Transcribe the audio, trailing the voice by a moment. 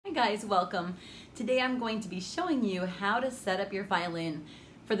guys, welcome. Today I'm going to be showing you how to set up your violin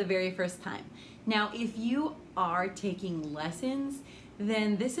for the very first time. Now, if you are taking lessons,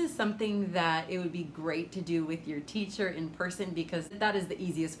 then this is something that it would be great to do with your teacher in person because that is the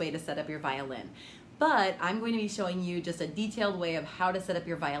easiest way to set up your violin. But I'm going to be showing you just a detailed way of how to set up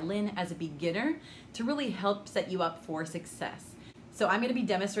your violin as a beginner to really help set you up for success. So I'm going to be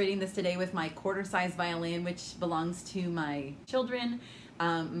demonstrating this today with my quarter-size violin, which belongs to my children.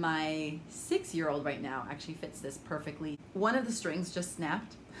 My 6-year-old right now actually fits this perfectly. One of the strings just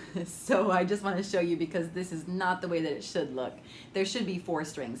snapped, so I just want to show you because this is not the way that it should look. There should be 4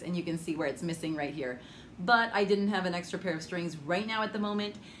 strings, and you can see where it's missing right here. But I didn't have an extra pair of strings right now at the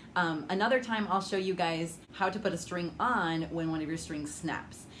moment. Another time I'll show you guys how to put a string on when one of your strings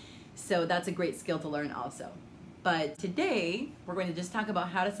snaps. So that's a great skill to learn also. But today, we're going to just talk about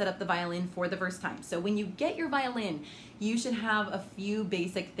how to set up the violin for the first time. So when you get your violin, you should have a few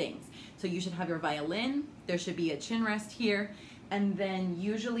basic things. So you should have your violin, there should be a chin rest here, and then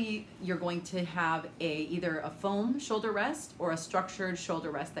usually you're going to have either a foam shoulder rest or a structured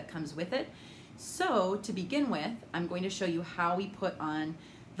shoulder rest that comes with it. So to begin with, I'm going to show you how we put on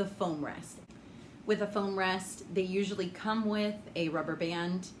the foam rest. With a foam rest, they usually come with a rubber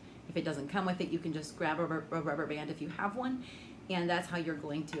band. If it doesn't come with it, you can just grab a rubber band if you have one, and that's how you're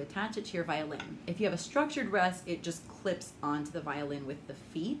going to attach it to your violin. If you have a structured rest, it just clips onto the violin with the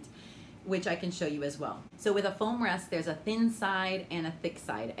feet, which I can show you as well. So with a foam rest, there's a thin side and a thick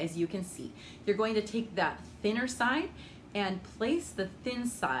side, as you can see. You're going to take that thinner side and place the thin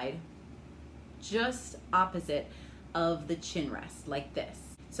side just opposite of the chin rest, like this.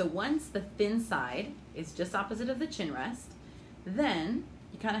 So once the thin side is just opposite of the chin rest, then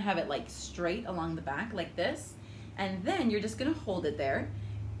you kind of have it like straight along the back like this, and then you're just going to hold it there,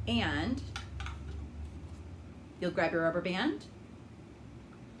 and you'll grab your rubber band,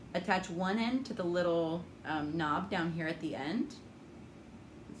 attach one end to the little knob down here at the end.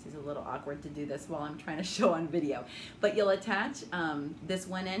 This is a little awkward to do this while I'm trying to show on video, but you'll attach this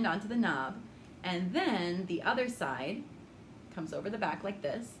one end onto the knob, and then the other side comes over the back like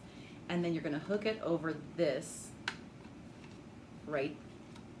this, and then you're going to hook it over this right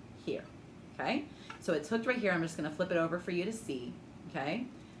here, okay? So it's hooked right here. I'm just going to flip it over for you to see, okay?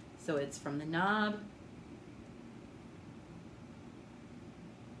 So it's from the knob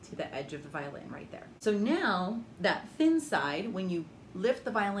to the edge of the violin right there. So now that thin side, when you lift the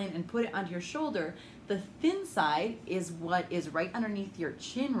violin and put it onto your shoulder, the thin side is what is right underneath your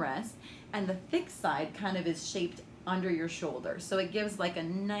chin rest, and the thick side kind of is shaped under your shoulder. So it gives like a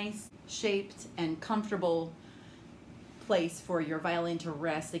nice shaped and comfortable place for your violin to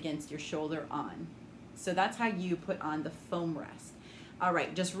rest against your shoulder on. So that's how you put on the foam rest. All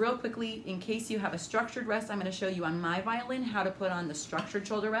right, just real quickly, in case you have a structured rest, I'm going to show you on my violin how to put on the structured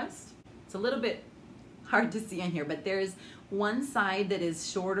shoulder rest. It's a little bit hard to see in here, but there's one side that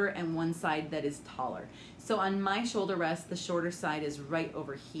is shorter and one side that is taller. So on my shoulder rest, the shorter side is right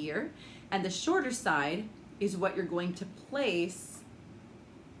over here, and the shorter side is what you're going to place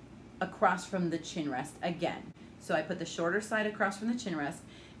across from the chin rest again. So I put the shorter side across from the chin rest,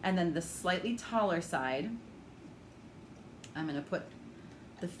 and then the slightly taller side, I'm going to put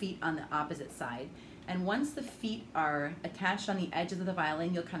the feet on the opposite side. And once the feet are attached on the edges of the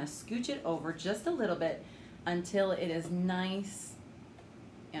violin, you'll kind of scooch it over just a little bit until it is nice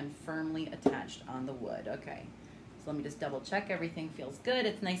and firmly attached on the wood. Okay, so let me just double check everything feels good.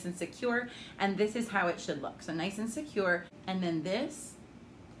 It's nice and secure, and this is how it should look. So nice and secure, and then this,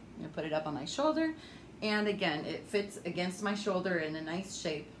 I'm going to put it up on my shoulder. And again, it fits against my shoulder in a nice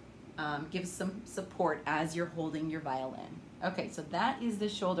shape, gives some support as you're holding your violin. Okay, so that is the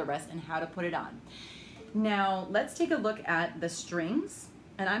shoulder rest and how to put it on. Now, let's take a look at the strings,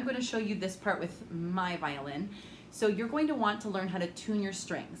 and I'm going to show you this part with my violin. So you're going to want to learn how to tune your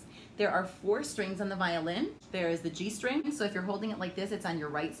strings. There are 4 strings on the violin. There is the G string, so if you're holding it like this, it's on your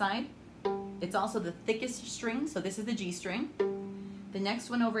right side. It's also the thickest string, so this is the G string. The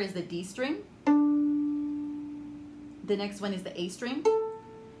next one over is the D string. The next one is the A string,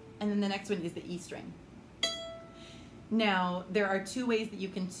 and then the next one is the E string. Now, there are 2 ways that you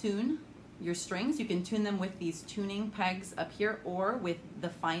can tune your strings. You can tune them with these tuning pegs up here or with the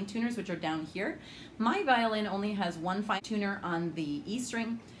fine tuners, which are down here. My violin only has one fine tuner on the E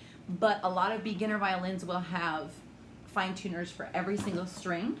string, but a lot of beginner violins will have fine tuners for every single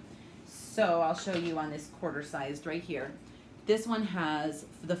string. So I'll show you on this quarter-sized right here. This one has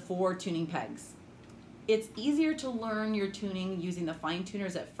the 4 tuning pegs. It's easier to learn your tuning using the fine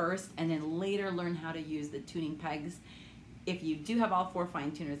tuners at first and then later learn how to use the tuning pegs. If you do have all 4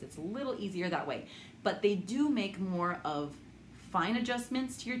 fine tuners, it's a little easier that way. But they do make more of fine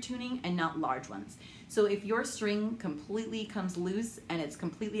adjustments to your tuning and not large ones. So if your string completely comes loose and it's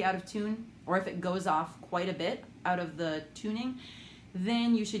completely out of tune, or if it goes off quite a bit out of the tuning,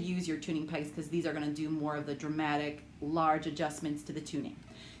 then you should use your tuning pegs, because these are going to do more of the dramatic, large adjustments to the tuning.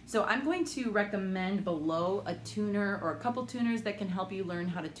 So I'm going to recommend below a tuner or a couple tuners that can help you learn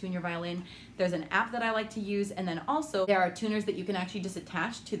how to tune your violin. There's an app that I like to use, and then also there are tuners that you can actually just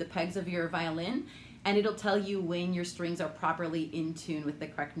attach to the pegs of your violin, and it'll tell you when your strings are properly in tune with the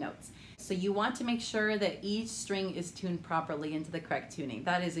correct notes. So you want to make sure that each string is tuned properly into the correct tuning.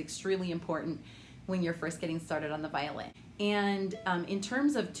 That is extremely important when you're first getting started on the violin. And in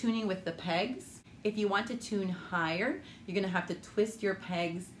terms of tuning with the pegs, if you want to tune higher, you're going to have to twist your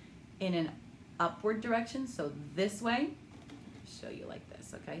pegs in an upward direction, so this way. Show you like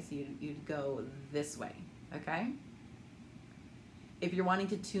this, okay? So you'd go this way, okay? If you're wanting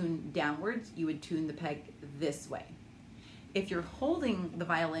to tune downwards, you would tune the peg this way. If you're holding the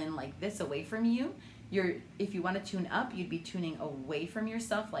violin like this away from you, if you want to tune up, you'd be tuning away from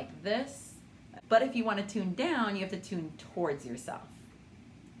yourself like this. But if you want to tune down, you have to tune towards yourself,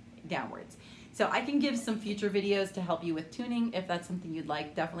 downwards. So I can give some future videos to help you with tuning. If that's something you'd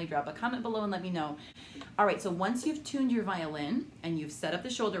like, definitely drop a comment below and let me know. All right, so once you've tuned your violin and you've set up the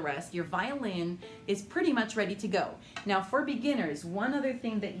shoulder rest, your violin is pretty much ready to go. Now for beginners, one other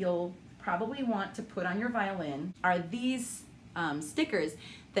thing that you'll probably want to put on your violin are these stickers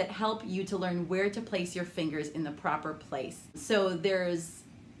that help you to learn where to place your fingers in the proper place. So there's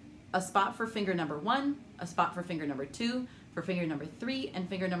a spot for finger number 1, a spot for finger number 2, for finger number 3, and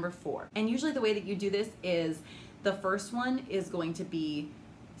finger number 4. And usually the way that you do this is the first one is going to be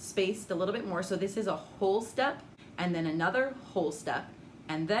spaced a little bit more. So this is a whole step, and then another whole step,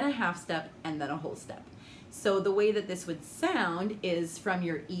 and then a half step, and then a whole step. So the way that this would sound is from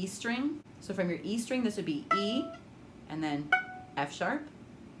your E string. So from your E string, this would be E, and then F sharp,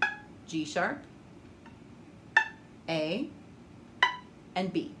 G sharp, A,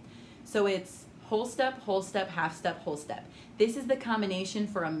 and B. So it's whole step, half step, whole step. This is the combination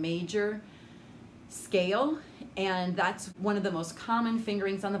for a major scale, and that's one of the most common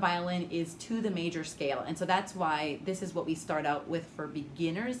fingerings on the violin is to the major scale. And so that's why this is what we start out with for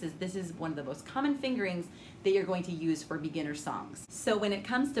beginners, is this is one of the most common fingerings that you're going to use for beginner songs. So when it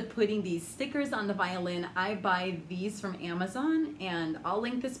comes to putting these stickers on the violin, I buy these from Amazon, and I'll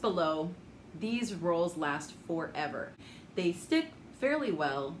link this below. These rolls last forever. They stick fairly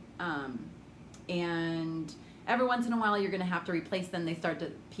well, and every once in a while you're going to have to replace them. They start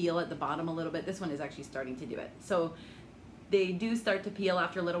to peel at the bottom a little bit. This one is actually starting to do it. So they do start to peel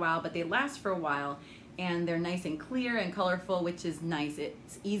after a little while, but they last for a while, and they're nice and clear and colorful, which is nice.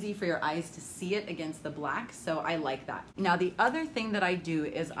 It's easy for your eyes to see it against the black, so I like that. Now the other thing that I do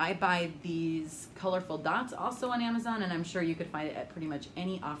is I buy these colorful dots also on Amazon, and I'm sure you could find it at pretty much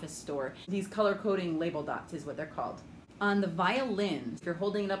any office store. These color coding label dots is what they're called. On the violin, if you're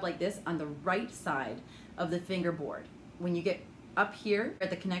holding it up like this, on the right side of the fingerboard, when you get up here at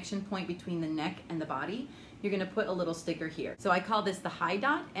the connection point between the neck and the body, you're going to put a little sticker here. So I call this the high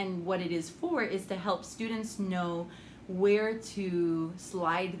dot, and what it is for is to help students know where to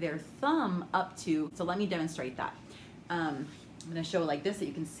slide their thumb up to. So let me demonstrate that. I'm going to show like this so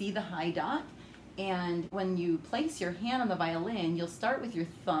you can see the high dot. And when you place your hand on the violin, you'll start with your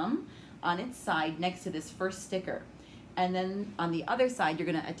thumb on its side next to this first sticker. And then on the other side,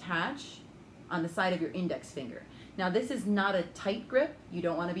 you're going to attach on the side of your index finger. Now this is not a tight grip. You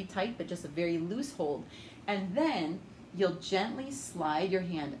don't want to be tight, but just a very loose hold. And then you'll gently slide your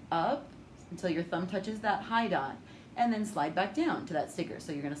hand up until your thumb touches that high dot, and then slide back down to that sticker.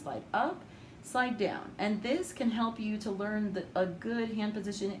 So you're going to slide up, slide down. And this can help you to learn a good hand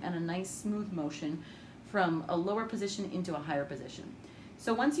position and a nice smooth motion from a lower position into a higher position.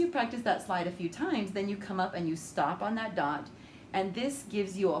 So once you've practiced that slide a few times, then you come up and you stop on that dot, and this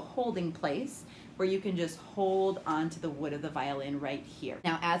gives you a holding place where you can just hold onto the wood of the violin right here.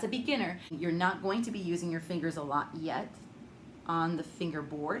 Now as a beginner, you're not going to be using your fingers a lot yet on the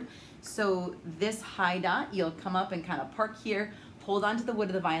fingerboard. So this high dot, you'll come up and kind of park here, hold onto the wood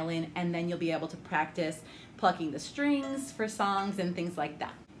of the violin, and then you'll be able to practice plucking the strings for songs and things like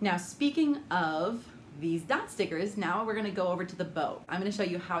that. Now speaking of these dot stickers, now we're going to go over to the bow. I'm going to show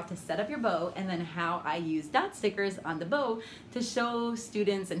you how to set up your bow, and then how I use dot stickers on the bow to show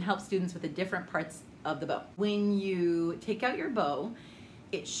students and help students with the different parts of the bow. When you take out your bow,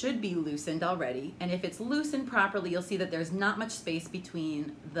 it should be loosened already, and if it's loosened properly, you'll see that there's not much space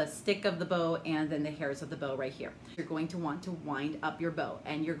between the stick of the bow and then the hairs of the bow right here. You're going to want to wind up your bow,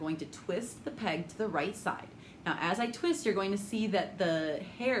 and you're going to twist the peg to the right side. Now as I twist, you're going to see that the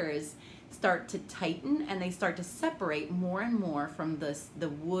hairs start to tighten and they start to separate more and more from the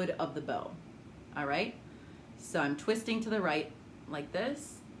wood of the bow. All right? So I'm twisting to the right like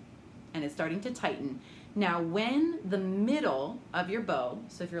this, and it's starting to tighten. Now when the middle of your bow,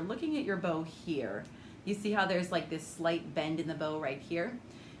 so if you're looking at your bow here, you see how there's like this slight bend in the bow right here?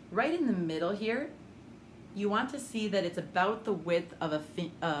 Right in the middle here, you want to see that it's about the width of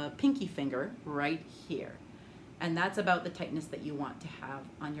a pinky finger right here. And that's about the tightness that you want to have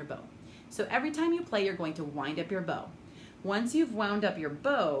on your bow. So every time you play, you're going to wind up your bow. Once you've wound up your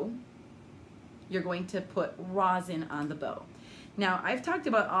bow, you're going to put rosin on the bow. Now, I've talked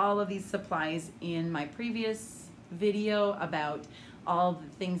about all of these supplies in my previous video about all the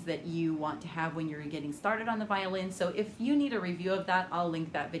things that you want to have when you're getting started on the violin. So if you need a review of that, I'll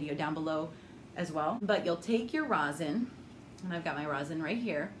link that video down below as well. But you'll take your rosin, and I've got my rosin right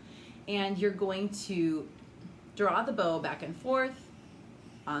here, and you're going to draw the bow back and forth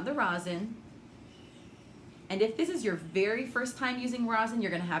on the rosin. And if this is your very first time using rosin,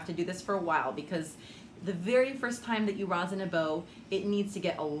 you're gonna have to do this for a while, because the very first time that you rosin a bow, it needs to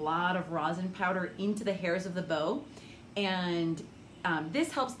get a lot of rosin powder into the hairs of the bow, and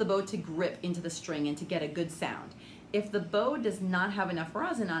this helps the bow to grip into the string and to get a good sound. If the bow does not have enough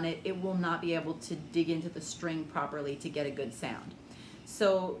rosin on it, it will not be able to dig into the string properly to get a good sound.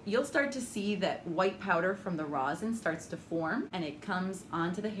 So you'll start to see that white powder from the rosin starts to form, and it comes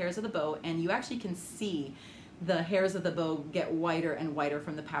onto the hairs of the bow, and you actually can see the hairs of the bow get whiter and whiter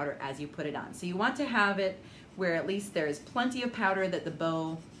from the powder as you put it on. So you want to have it where at least there's plenty of powder that the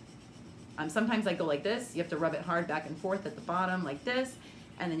bow, sometimes I go like this, you have to rub it hard back and forth at the bottom like this,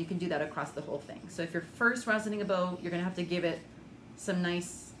 and then you can do that across the whole thing. So if you're first rosining a bow, you're gonna have to give it some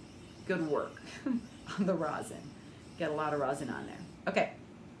nice, good work on the rosin. Get a lot of rosin on there. Okay.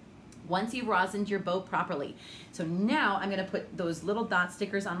 Once you've rosined your bow properly. So now I'm gonna put those little dot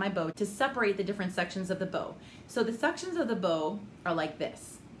stickers on my bow to separate the different sections of the bow. So the sections of the bow are like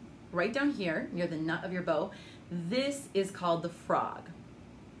this. Right down here, near the nut of your bow, this is called the frog.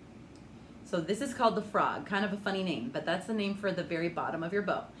 So this is called the frog, kind of a funny name, but that's the name for the very bottom of your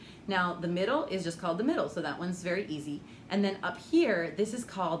bow. Now the middle is just called the middle, so that one's very easy. And then up here, this is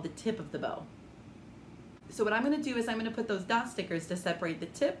called the tip of the bow. So what I'm gonna do is I'm gonna put those dot stickers to separate the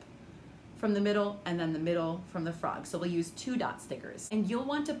tip from the middle, and then the middle from the frog. So we'll use 2 dot stickers. And you'll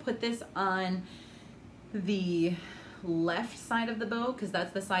want to put this on the left side of the bow, because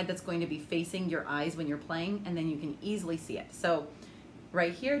that's the side that's going to be facing your eyes when you're playing, and then you can easily see it. So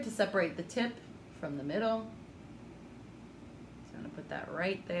right here to separate the tip from the middle. So I'm gonna put that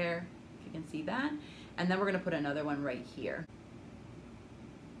right there, if you can see that. And then we're gonna put another one right here.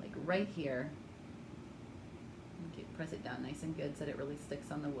 Like right here. Press it down nice and good so that it really sticks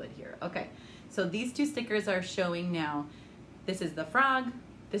on the wood here. Okay, so these 2 stickers are showing now, this is the frog,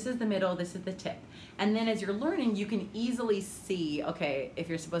 this is the middle, this is the tip. And then as you're learning, you can easily see, okay, if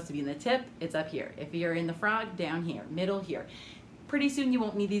you're supposed to be in the tip, it's up here. If you're in the frog, down here, middle here. Pretty soon you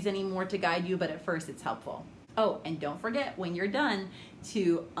won't need these anymore to guide you, but at first it's helpful. Oh, and don't forget when you're done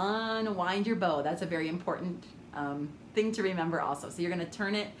to unwind your bow. That's a very important thing to remember also. So you're gonna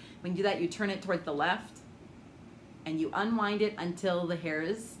turn it, when you do that, you turn it toward the left, and you unwind it until the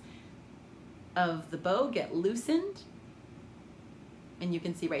hairs of the bow get loosened. And you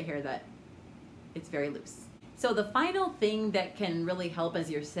can see right here that it's very loose. So the final thing that can really help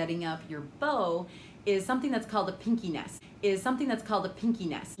as you're setting up your bow is something that's called a pinky nest.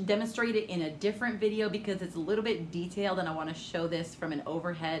 Demonstrate it in a different video because it's a little bit detailed and I want to show this from an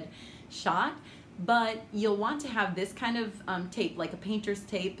overhead shot. But you'll want to have this kind of tape, like a painter's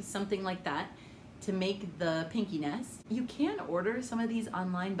tape, something like that, to make the pinky nest. You can order some of these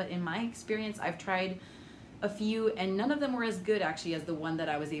online, but in my experience, I've tried a few and none of them were as good actually as the one that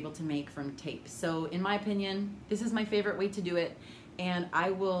I was able to make from tape. So in my opinion, this is my favorite way to do it, and I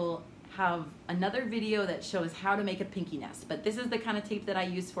will have another video that shows how to make a pinky nest, but this is the kind of tape that I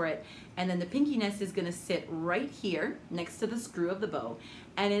use for it. And then the pinky nest is gonna sit right here next to the screw of the bow,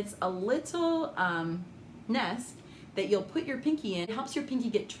 and it's a little nest that you'll put your pinky in. It helps your pinky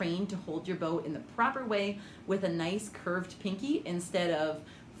get trained to hold your bow in the proper way with a nice curved pinky instead of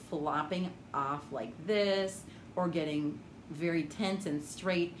flopping off like this or getting very tense and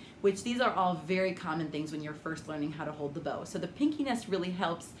straight, which these are all very common things when you're first learning how to hold the bow. So the pinky nest really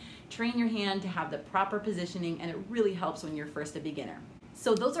helps train your hand to have the proper positioning, and it really helps when you're first a beginner.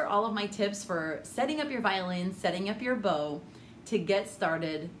 So those are all of my tips for setting up your violin, setting up your bow to get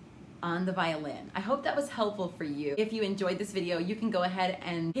started on the violin. I hope that was helpful for you. If you enjoyed this video, you can go ahead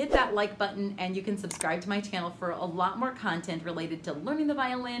and hit that like button, and you can subscribe to my channel for a lot more content related to learning the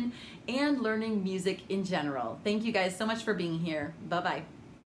violin and learning music in general. Thank you guys so much for being here. Bye-bye.